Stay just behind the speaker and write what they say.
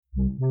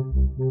Hello,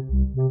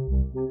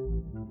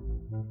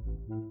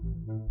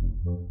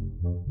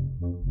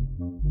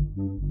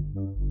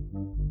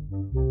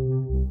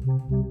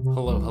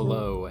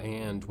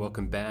 and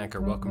welcome back,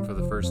 or welcome for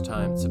the first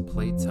time to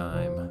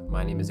Playtime.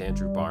 My name is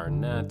Andrew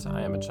Barnett.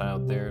 I am a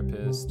child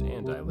therapist,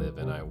 and I live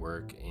and I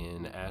work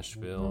in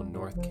Asheville,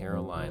 North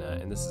Carolina.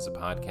 And this is a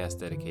podcast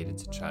dedicated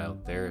to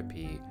child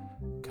therapy,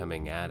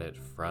 coming at it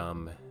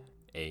from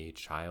a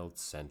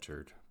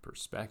child-centered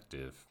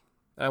perspective.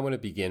 I want to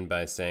begin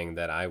by saying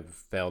that I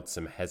felt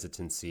some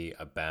hesitancy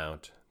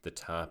about the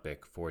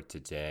topic for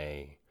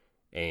today,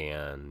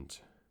 and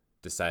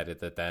decided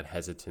that that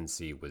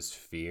hesitancy was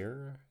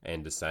fear,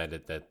 and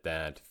decided that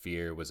that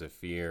fear was a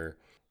fear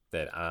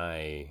that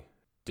I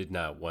did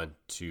not want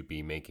to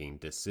be making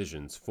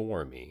decisions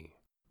for me.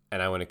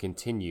 And I want to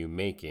continue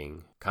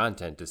making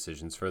content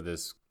decisions for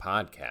this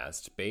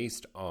podcast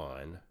based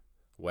on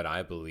what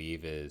I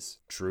believe is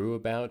true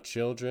about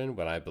children,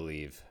 what I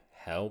believe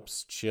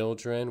helps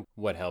children,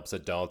 what helps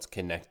adults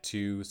connect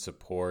to,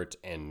 support,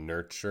 and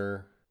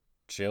nurture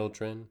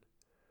children.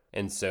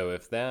 And so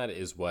if that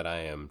is what I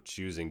am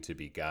choosing to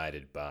be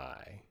guided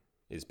by,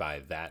 is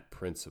by that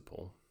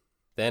principle,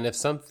 then if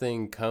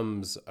something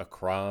comes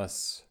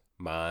across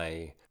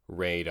my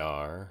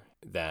radar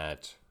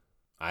that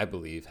I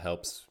believe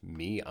helps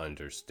me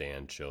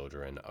understand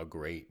children a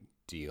great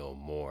deal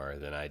more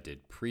than I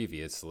did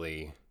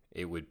previously,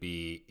 it would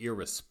be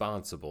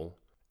irresponsible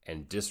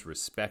and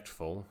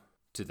disrespectful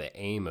to the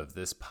aim of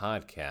this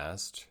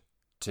podcast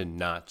to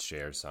not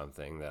share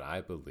something that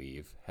I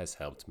believe has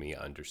helped me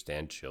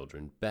understand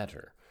children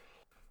better.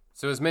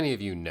 So as many of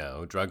you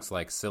know, drugs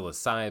like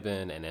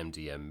psilocybin and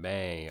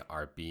MDMA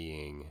are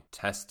being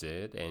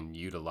tested and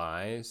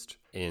utilized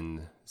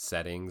in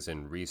settings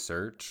and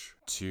research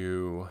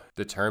to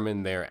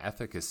determine their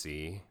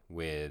efficacy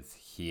with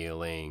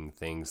healing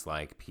things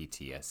like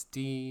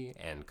PTSD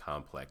and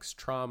complex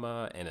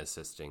trauma and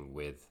assisting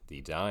with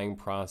the dying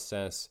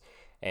process.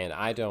 And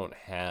I don't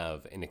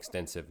have an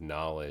extensive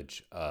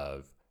knowledge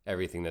of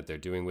everything that they're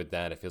doing with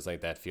that. It feels like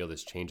that field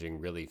is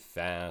changing really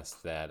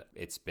fast, that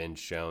it's been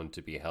shown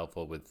to be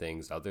helpful with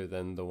things other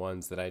than the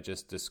ones that I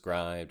just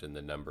described, and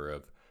the number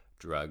of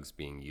drugs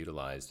being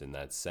utilized in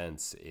that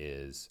sense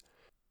is,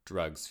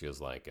 drugs feels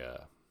like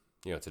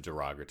it's a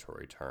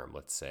derogatory term.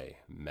 Let's say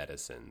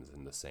medicines,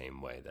 in the same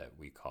way that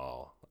we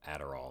call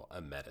Adderall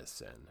a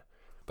medicine.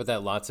 But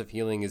that lots of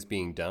healing is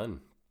being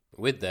done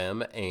with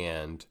them,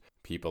 and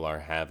people are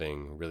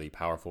having really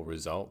powerful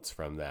results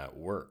from that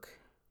work.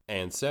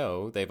 And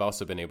so they've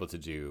also been able to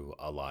do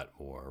a lot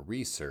more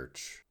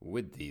research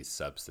with these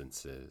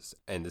substances.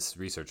 And this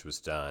research was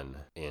done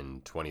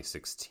in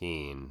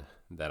 2016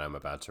 that I'm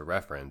about to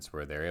reference,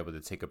 where they're able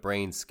to take a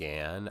brain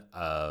scan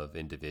of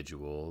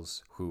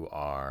individuals who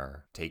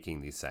are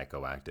taking these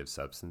psychoactive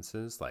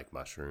substances like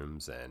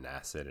mushrooms and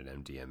acid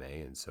and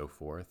MDMA and so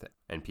forth.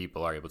 And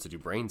people are able to do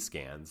brain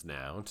scans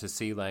now to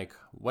see, like,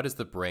 what does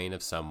the brain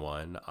of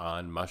someone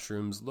on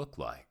mushrooms look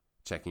like?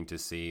 Checking to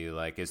see,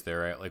 like, is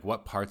there, like,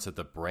 what parts of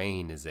the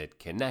brain is it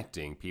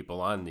connecting? People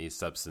on these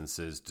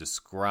substances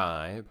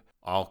describe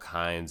all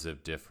kinds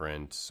of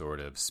different sort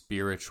of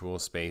spiritual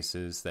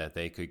spaces that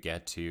they could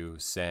get to,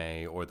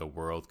 say, or the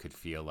world could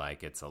feel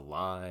like it's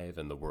alive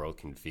and the world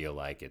can feel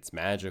like it's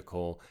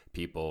magical.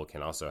 People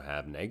can also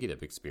have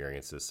negative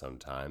experiences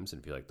sometimes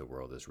and feel like the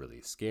world is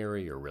really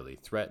scary or really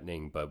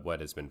threatening. But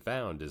what has been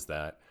found is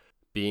that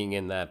being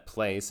in that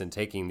place and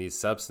taking these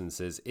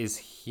substances is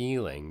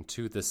healing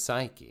to the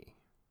psyche.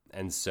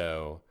 And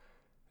so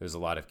there's a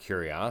lot of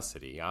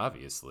curiosity,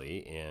 obviously,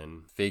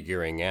 in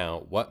figuring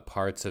out what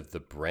parts of the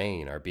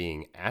brain are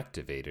being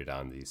activated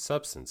on these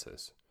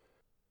substances.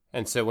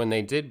 And so when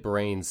they did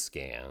brain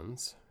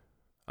scans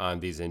on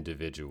these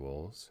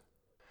individuals,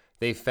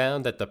 they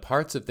found that the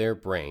parts of their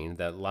brain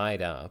that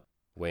light up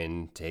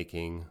when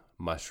taking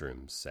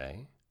mushrooms,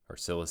 say, or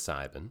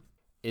psilocybin,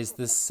 is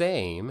the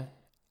same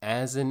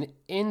as an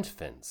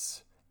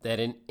infant's. That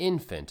an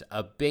infant,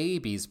 a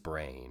baby's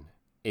brain,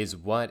 is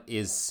what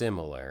is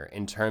similar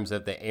in terms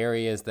of the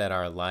areas that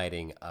are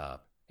lighting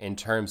up, in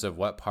terms of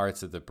what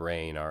parts of the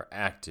brain are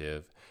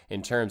active,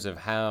 in terms of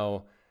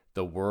how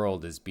the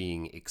world is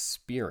being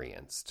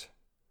experienced.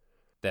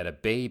 That a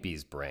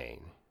baby's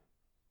brain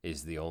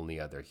is the only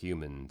other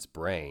human's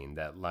brain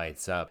that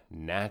lights up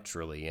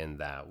naturally in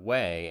that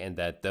way, and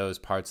that those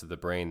parts of the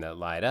brain that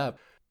light up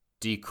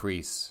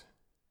decrease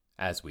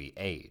as we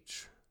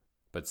age.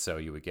 But so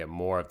you would get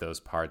more of those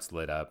parts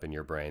lit up in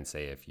your brain,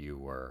 say if you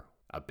were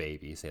a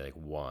baby, say like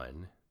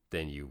 1,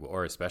 than you,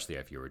 or especially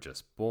if you were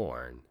just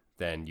born,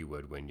 than you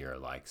would when you're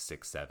like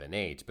 6, 7,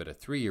 8. But a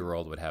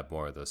 3-year-old would have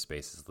more of those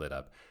spaces lit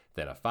up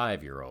than a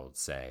 5-year-old,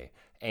 say.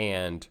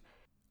 And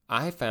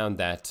I found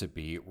that to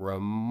be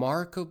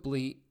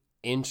remarkably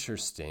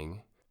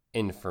interesting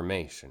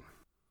information.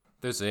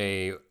 There's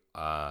a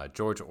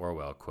George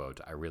Orwell quote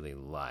I really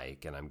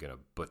like, and I'm going to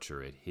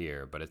butcher it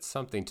here, but it's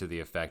something to the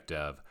effect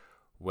of,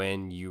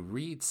 when you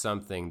read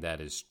something that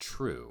is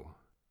true,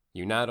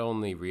 you not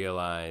only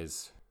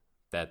realize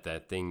that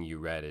that thing you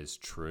read is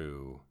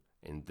true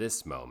in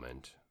this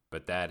moment,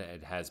 but that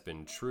it has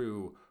been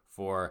true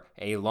for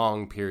a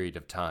long period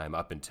of time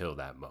up until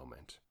that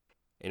moment.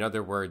 In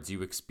other words,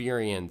 you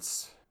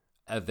experience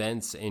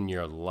events in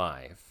your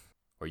life,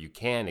 or you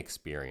can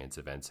experience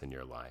events in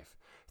your life,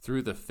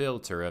 through the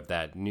filter of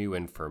that new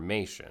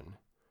information,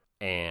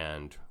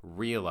 and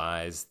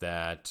realize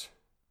that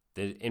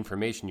the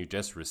information you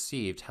just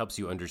received helps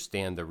you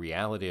understand the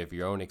reality of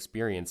your own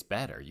experience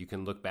better. You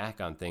can look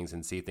back on things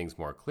and see things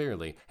more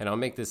clearly. And I'll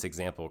make this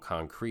example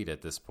concrete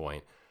at this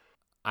point.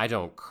 I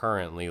don't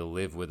currently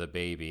live with a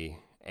baby,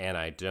 and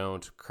I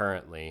don't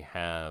currently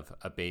have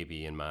a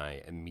baby in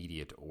my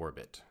immediate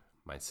orbit.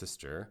 My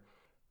sister,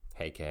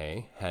 hey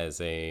Kay, has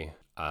a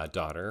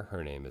daughter.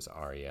 Her name is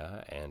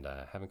Arya, and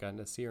I haven't gotten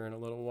to see her in a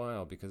little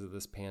while because of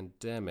this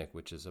pandemic,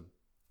 which is a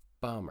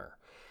bummer.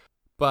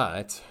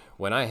 But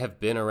when I have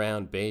been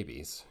around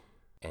babies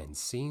and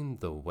seen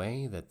the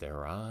way that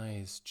their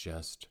eyes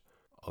just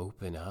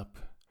open up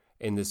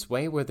in this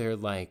way where they're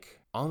like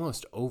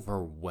almost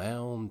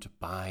overwhelmed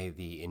by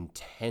the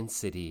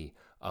intensity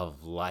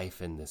of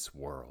life in this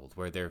world,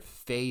 where their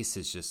face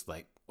is just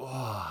like,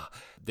 oh,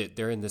 that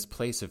they're in this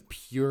place of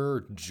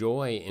pure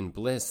joy and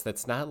bliss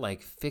that's not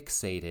like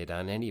fixated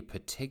on any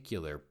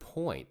particular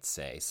point,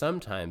 say.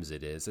 Sometimes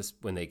it is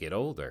when they get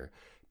older,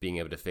 being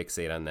able to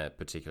fixate on that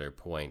particular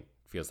point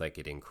feels like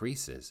it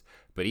increases.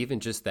 But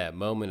even just that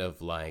moment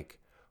of like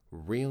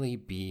really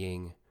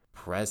being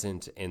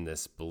present in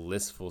this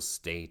blissful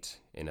state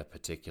in a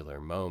particular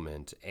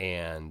moment.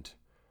 And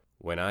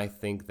when I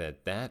think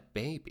that that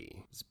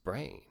baby's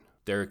brain,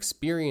 their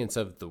experience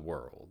of the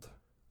world,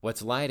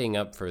 what's lighting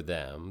up for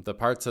them, the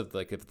parts of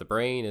like, if the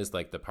brain is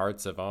like the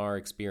parts of our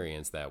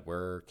experience that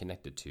we're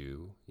connected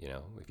to, you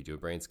know, if you do a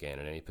brain scan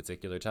at any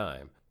particular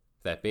time,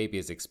 that baby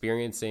is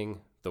experiencing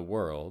the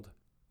world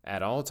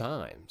at all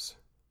times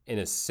in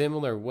a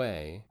similar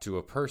way to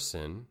a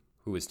person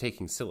who is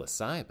taking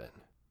psilocybin.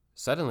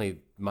 Suddenly,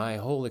 my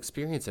whole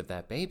experience of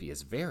that baby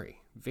is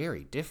very,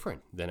 very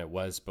different than it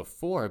was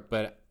before,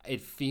 but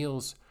it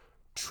feels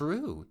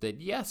true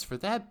that yes, for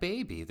that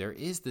baby, there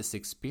is this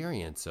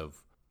experience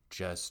of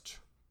just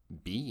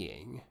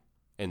being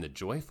and the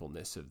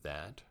joyfulness of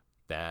that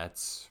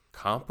that's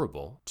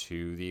comparable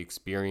to the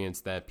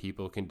experience that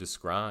people can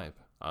describe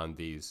on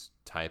these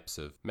types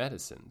of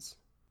medicines.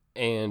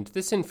 And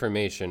this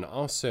information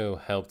also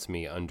helped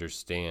me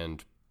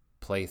understand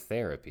play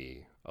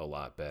therapy a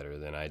lot better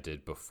than I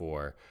did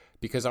before,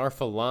 because our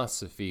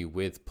philosophy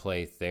with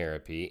play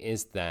therapy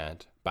is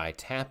that by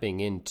tapping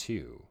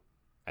into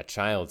a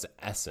child's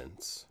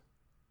essence,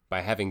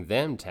 by having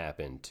them tap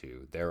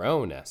into their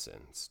own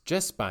essence,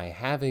 just by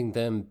having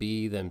them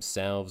be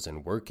themselves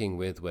and working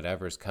with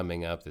whatever's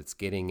coming up that's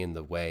getting in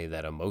the way,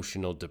 that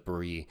emotional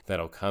debris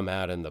that'll come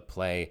out in the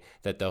play,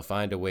 that they'll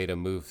find a way to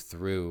move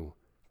through,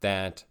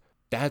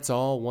 that's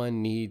all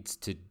one needs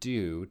to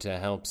do to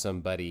help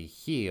somebody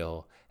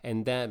heal.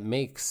 And that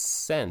makes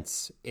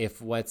sense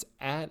if what's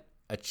at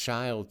a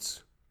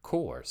child's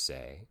core,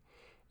 say,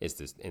 is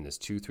this in this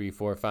 2, 3,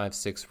 4, 5,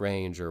 6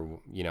 range, or,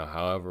 you know,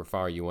 however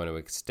far you want to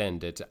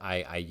extend it.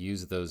 I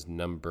use those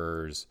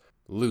numbers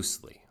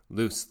loosely.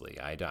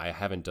 I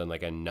haven't done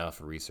like enough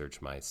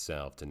research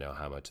myself to know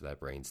how much of that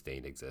brain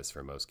state exists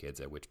for most kids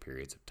at which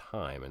periods of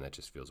time, and that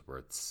just feels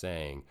worth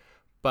saying.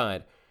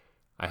 But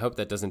I hope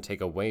that doesn't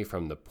take away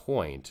from the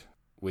point,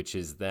 which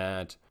is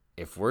that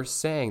if we're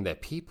saying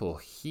that people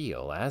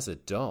heal as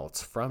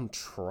adults from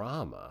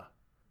trauma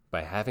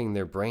by having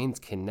their brains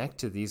connect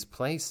to these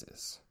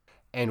places,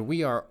 and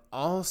we are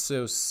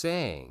also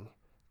saying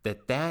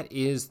that that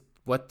is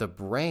what the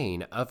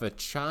brain of a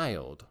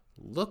child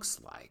looks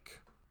like,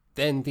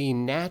 then the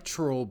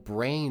natural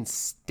brain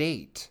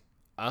state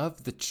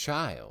of the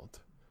child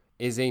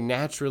is a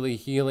naturally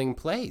healing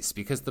place,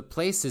 because the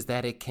places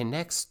that it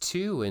connects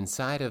to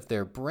inside of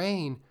their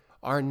brain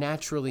are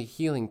naturally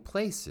healing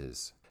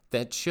places,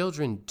 that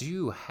children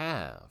do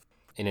have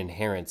an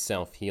inherent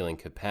self-healing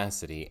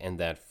capacity, and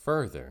that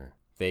further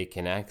they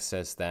can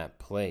access that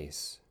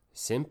place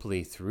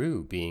simply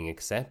through being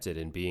accepted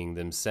and being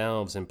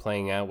themselves and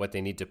playing out what they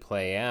need to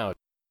play out.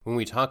 When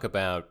we talk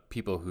about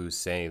people who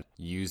say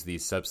use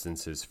these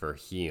substances for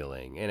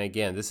healing, and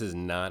again, this is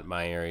not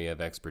my area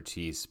of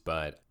expertise,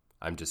 but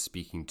I'm just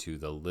speaking to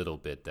the little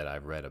bit that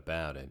I've read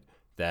about it,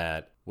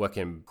 that what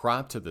can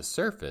crop to the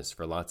surface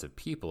for lots of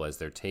people as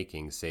they're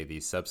taking, say,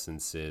 these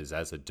substances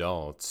as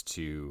adults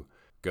to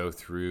go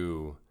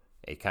through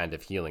a kind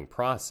of healing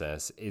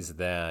process is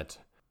that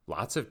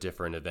lots of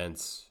different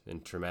events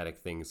and traumatic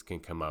things can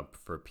come up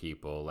for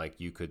people. Like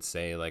you could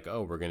say, like,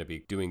 oh, we're going to be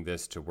doing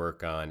this to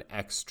work on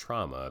X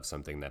trauma of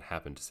something that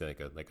happened to, say,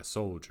 like a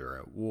soldier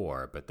at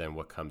war. But then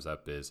what comes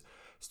up is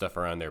stuff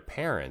around their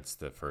parents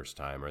the first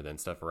time, or then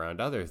stuff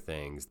around other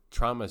things.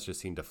 Traumas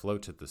just seem to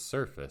float to the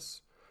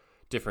surface.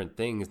 Different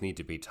things need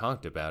to be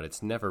talked about.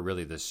 It's never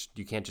really this,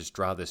 you can't just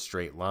draw this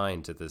straight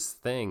line to this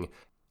thing.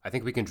 I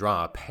think we can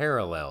draw a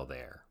parallel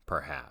there,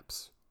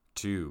 perhaps,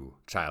 to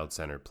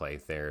child-centered play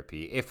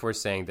therapy if we're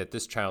saying that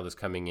this child is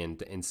coming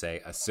in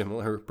say, a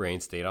similar brain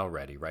state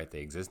already, right?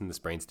 They exist in this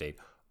brain state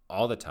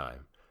all the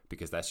time,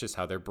 because that's just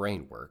how their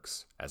brain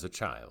works as a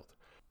child.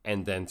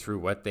 And then through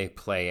what they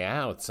play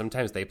out,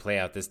 sometimes they play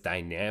out this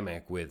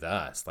dynamic with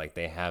us. Like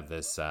they have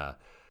this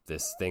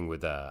this thing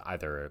with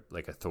either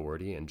like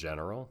authority in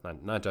general,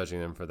 not judging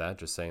them for that,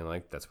 just saying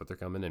like that's what they're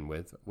coming in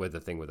with a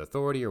thing with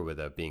authority, or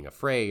with being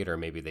afraid, or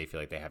maybe they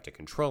feel like they have to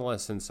control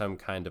us in some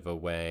kind of a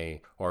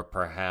way, or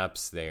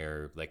perhaps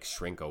they're like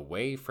shrink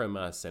away from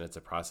us and it's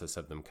a process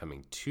of them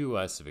coming to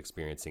us, of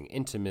experiencing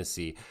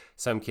intimacy.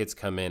 Some kids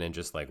come in and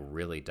just like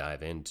really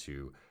dive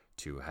into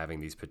having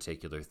these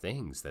particular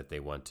things that they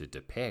want to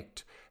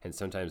depict, and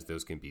sometimes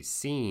those can be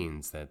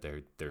scenes that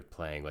they're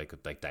playing like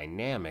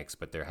dynamics,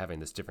 but they're having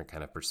this different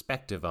kind of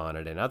perspective on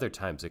it. And other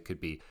times it could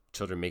be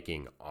children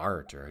making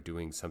art or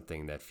doing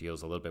something that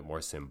feels a little bit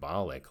more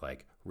symbolic,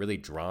 like really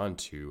drawn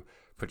to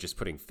just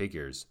putting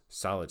figures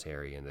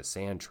solitary in the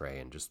sand tray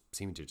and just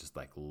seeming to just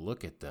like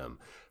look at them.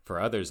 For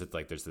others, it's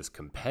like there's this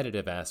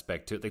competitive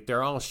aspect to it. Like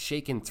they're all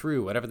shaking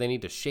through whatever they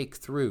need to shake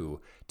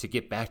through to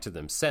get back to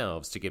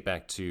themselves, to get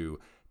back to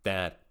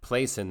that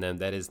place in them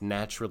that is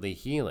naturally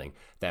healing,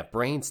 that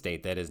brain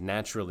state that is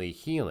naturally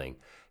healing.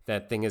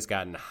 That thing has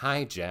gotten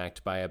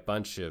hijacked by a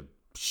bunch of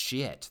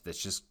shit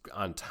that's just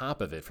on top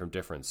of it from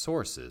different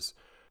sources.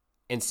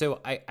 And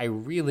so I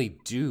really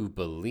do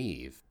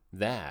believe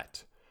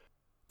that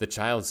the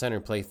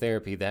child-centered play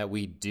therapy that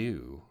we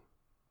do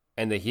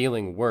and the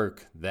healing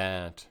work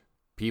that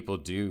people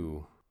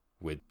do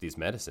with these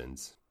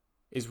medicines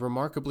is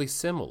remarkably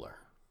similar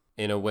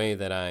in a way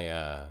that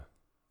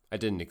I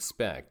didn't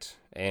expect.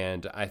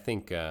 And I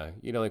think,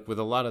 like with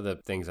a lot of the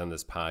things on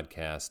this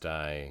podcast,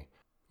 I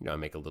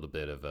make a little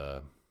bit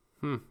of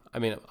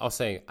I'll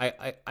say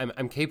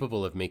I'm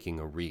capable of making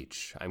a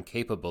reach. I'm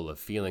capable of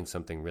feeling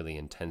something really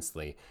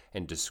intensely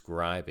and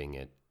describing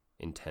it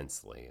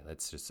intensely.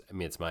 That's just,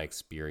 it's my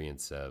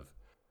experience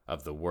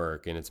of the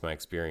work, and it's my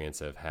experience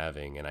of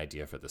having an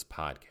idea for this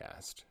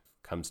podcast.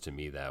 It comes to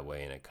me that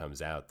way and it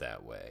comes out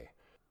that way.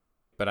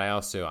 But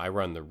I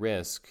run the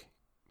risk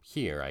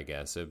here, I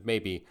guess, of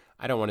maybe,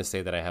 I don't want to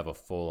say that I have a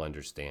full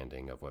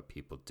understanding of what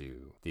people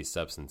do, these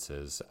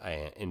substances,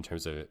 in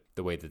terms of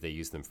the way that they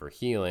use them for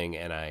healing.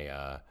 And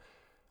I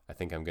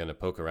think I'm going to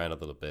poke around a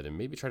little bit and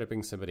maybe try to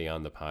bring somebody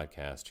on the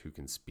podcast who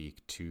can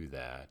speak to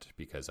that,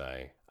 because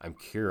I'm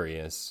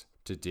curious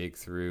to dig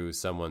through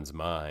someone's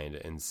mind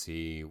and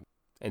see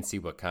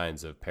what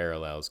kinds of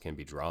parallels can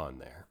be drawn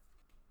there.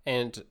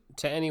 And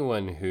to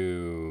anyone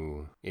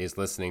who is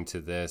listening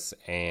to this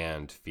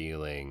and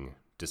feeling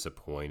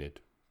disappointed,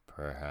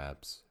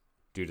 perhaps,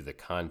 due to the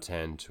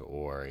content,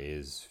 or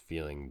is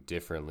feeling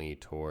differently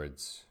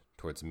towards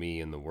me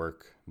and the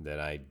work that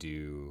I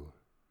do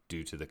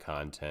due to the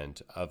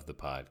content of the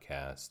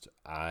podcast,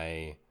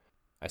 I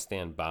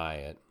stand by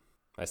it.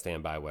 I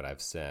stand by what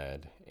I've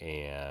said,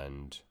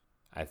 and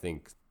I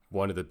think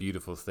one of the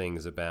beautiful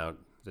things about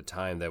the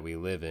time that we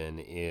live in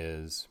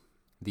is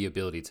the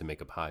ability to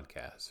make a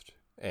podcast,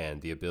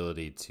 and the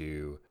ability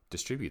to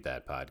distribute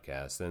that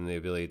podcast, and the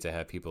ability to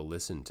have people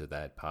listen to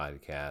that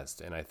podcast.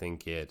 And I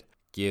think it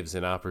gives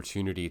an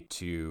opportunity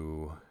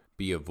to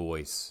be a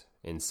voice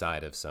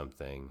inside of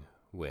something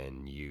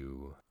when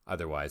you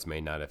otherwise may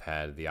not have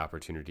had the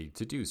opportunity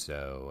to do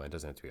so. It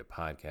doesn't have to be a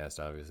podcast,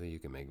 obviously. You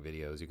can make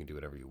videos, you can do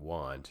whatever you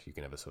want, you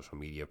can have a social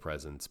media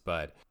presence,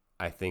 but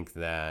I think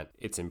that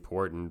it's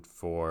important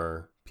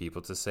for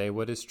people to say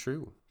what is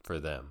true for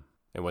them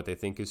and what they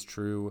think is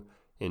true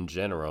in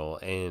general,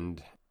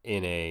 and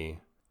in a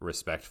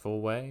respectful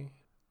way,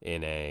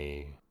 in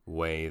a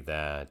way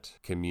that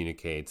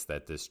communicates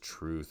that this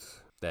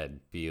truth that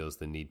feels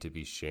the need to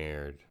be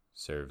shared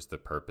serves the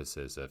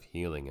purposes of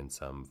healing in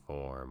some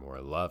form, or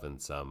love in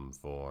some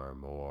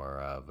form, or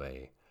of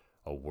a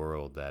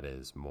world that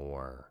is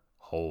more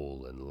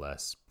whole and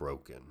less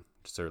broken.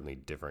 Certainly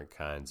different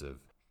kinds of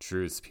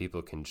truths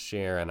people can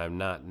share, and I'm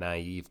not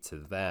naive to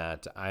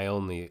that.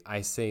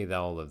 I say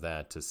all of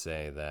that to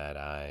say that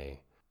I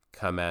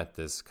come at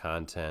this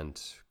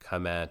content,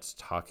 come at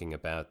talking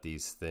about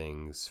these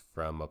things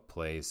from a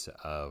place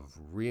of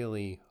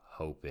really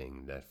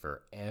hoping that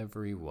for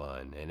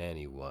everyone and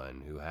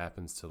anyone who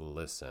happens to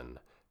listen,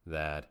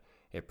 that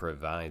it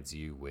provides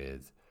you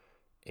with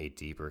a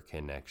deeper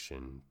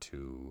connection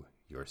to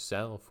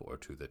yourself, or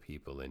to the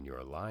people in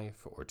your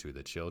life, or to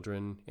the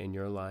children in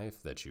your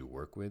life that you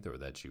work with or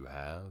that you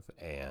have.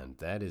 And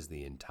that is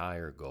the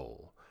entire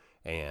goal.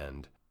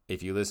 And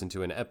if you listen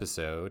to an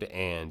episode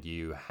and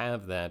you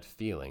have that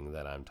feeling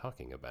that I'm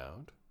talking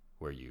about,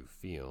 where you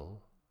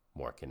feel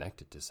more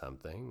connected to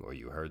something, or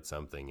you heard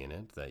something in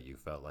it that you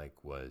felt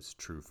like was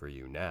true for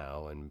you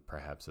now, and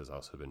perhaps has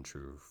also been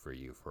true for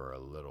you for a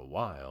little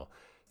while,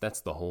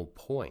 that's the whole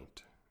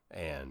point.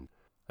 And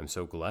I'm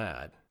so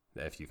glad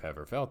that if you've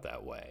ever felt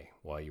that way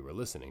while you were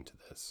listening to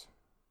this.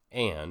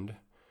 And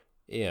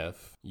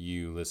if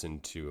you listen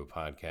to a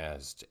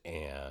podcast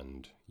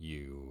and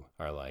you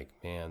are like,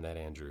 man, that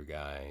Andrew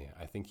guy,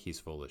 I think he's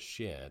full of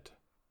shit,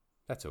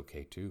 that's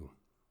okay too.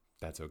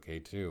 That's okay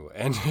too.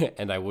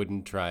 And I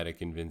wouldn't try to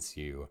convince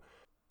you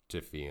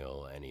to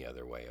feel any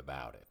other way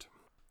about it.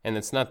 And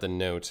it's not the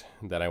note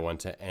that I want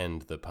to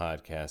end the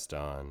podcast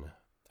on.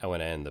 I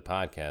want to end the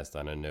podcast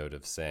on a note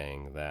of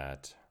saying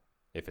that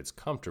if it's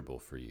comfortable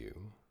for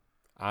you,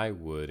 I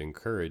would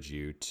encourage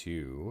you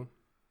to,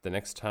 the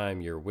next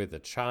time you're with a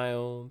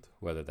child,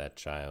 whether that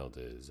child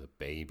is a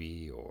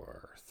baby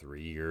or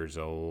 3 years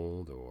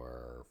old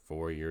or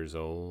 4 years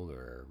old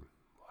or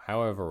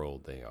however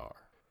old they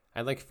are,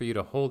 I'd like for you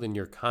to hold in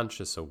your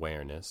conscious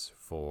awareness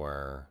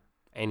for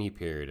any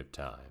period of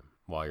time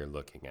while you're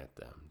looking at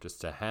them,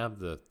 just to have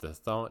the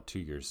thought to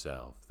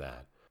yourself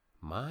that,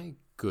 my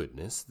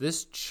goodness,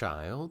 this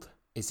child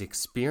is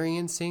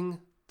experiencing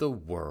the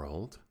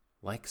world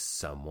like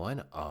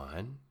someone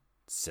on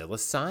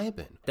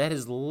psilocybin. That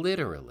is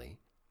literally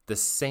the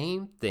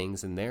same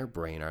things in their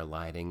brain are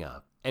lighting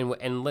up.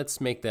 And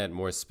let's make that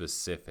more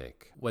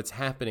specific. What's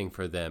happening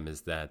for them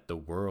is that the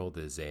world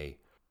is a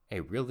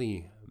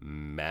really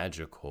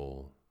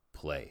magical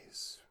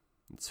place.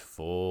 It's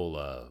full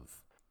of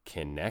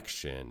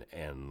connection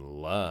and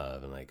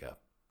love. And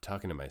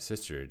talking to my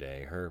sister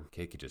today, her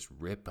kid could just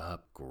rip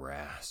up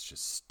grass,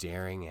 just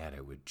staring at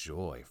it with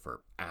joy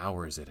for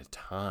hours at a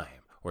time.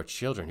 Or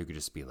children who could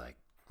just be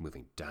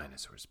moving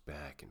dinosaurs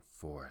back and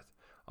forth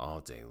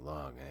all day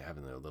long and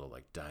having their little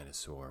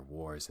dinosaur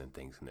wars and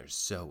things, and they're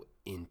so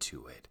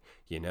into it.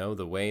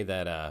 The way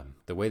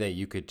that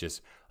you could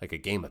just a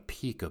game of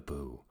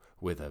peekaboo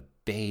with a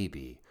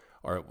baby,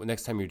 or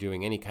next time you're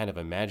doing any kind of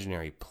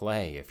imaginary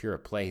play, if you're a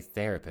play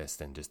therapist,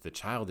 and just the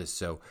child is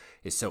so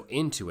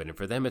into it, and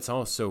for them it's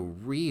also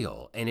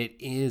real, and it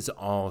is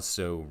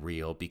also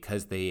real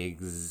because they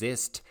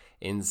exist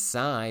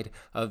inside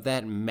of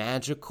that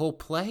magical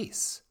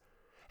place.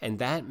 And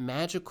that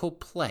magical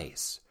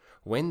place,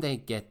 when they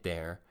get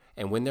there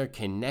and when they're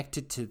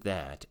connected to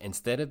that,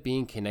 instead of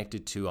being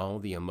connected to all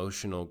the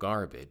emotional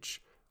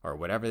garbage or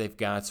whatever they've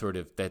got, sort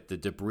of that the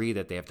debris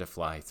that they have to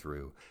fly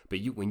through, but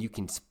when you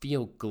can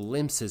feel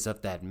glimpses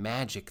of that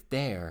magic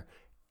there,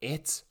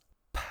 it's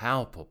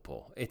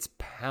palpable. It's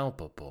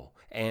palpable.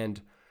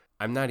 And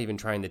I'm not even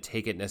trying to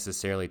take it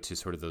necessarily to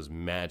sort of those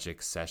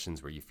magic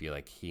sessions where you feel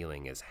like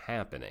healing is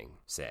happening,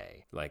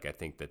 say. I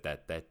think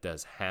that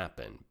does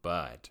happen,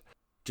 but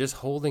just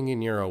holding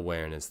in your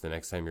awareness the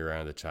next time you're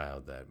around a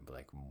child that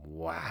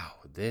wow,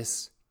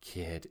 this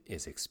kid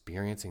is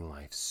experiencing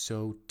life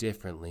so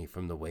differently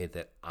from the way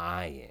that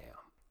I am.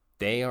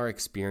 They are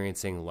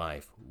experiencing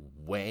life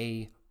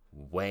way,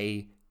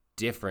 way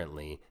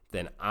differently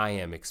than I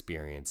am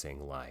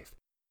experiencing life.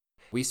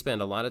 We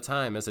spend a lot of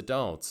time as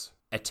adults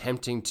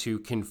attempting to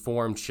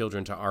conform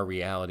children to our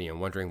reality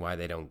and wondering why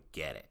they don't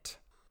get it.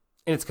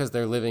 And it's because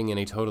they're living in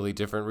a totally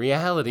different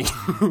reality.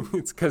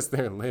 It's because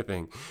they're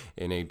living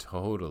in a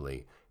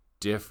totally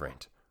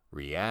different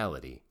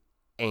reality.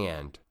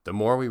 And the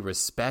more we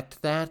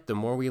respect that, the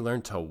more we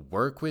learn to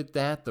work with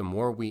that, the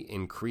more we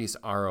increase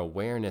our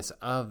awareness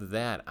of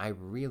that, I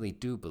really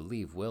do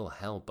believe will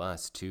help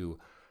us to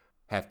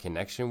have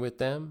connection with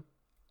them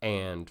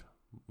and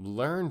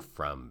learn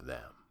from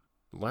them.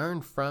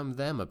 Learn from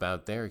them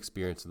about their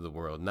experience of the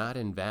world, not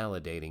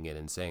invalidating it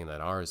and saying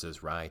that ours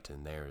is right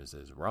and theirs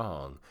is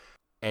wrong.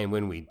 And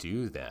when we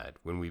do that,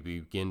 when we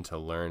begin to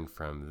learn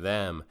from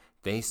them,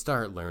 they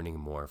start learning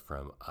more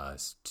from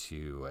us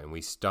too. And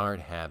we start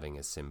having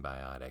a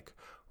symbiotic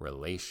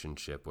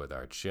relationship with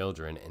our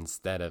children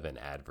instead of an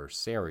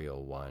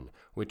adversarial one,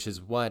 which is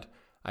what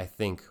I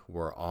think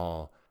we're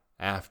all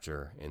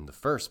after in the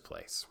first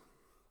place.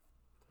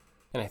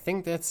 And I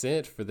think that's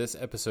it for this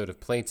episode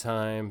of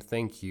Playtime.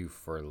 Thank you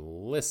for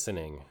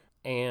listening.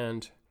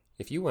 And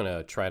if you want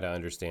to try to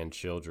understand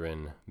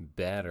children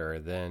better,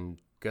 then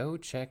go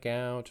check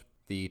out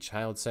the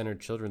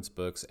child-centered children's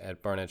books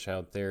at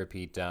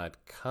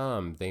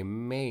barnettchildtherapy.com. They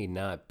may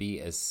not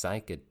be as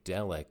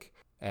psychedelic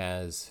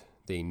as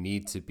they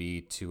need to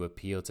be to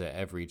appeal to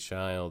every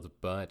child,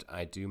 but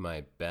I do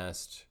my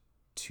best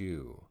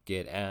to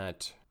get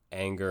at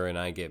anger and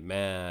I get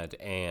mad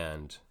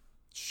and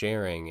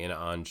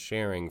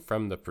sharing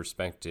from the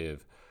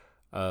perspective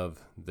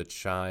of the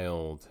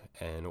child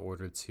in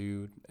order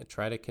to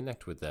try to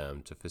connect with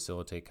them, to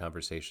facilitate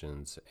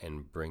conversations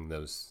and bring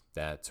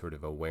that sort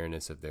of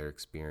awareness of their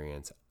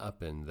experience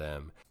up in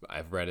them.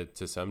 I've read it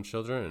to some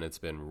children and it's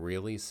been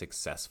really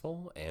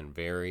successful and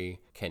very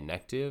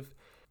connective.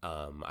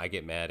 I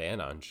get mad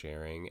and on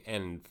sharing,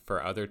 and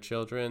for other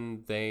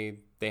children, they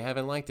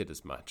haven't liked it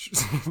as much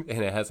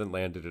and it hasn't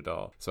landed at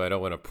all. So I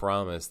don't want to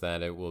promise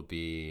that it will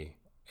be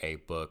a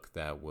book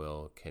that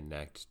will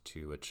connect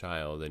to a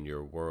child in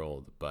your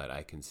world, but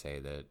I can say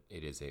that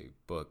it is a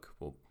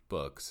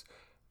books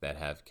that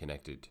have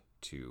connected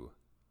to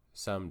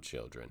some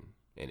children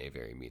in a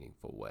very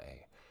meaningful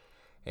way.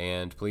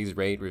 And please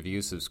rate,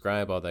 review,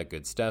 subscribe, all that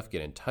good stuff.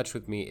 Get in touch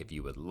with me if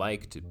you would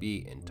like to be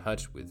in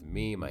touch with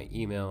me. My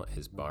email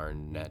is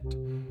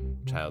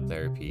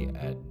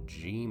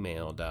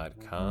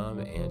barnettchildtherapy@gmail.com.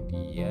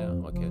 And yeah,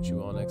 I'll catch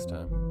you all next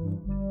time.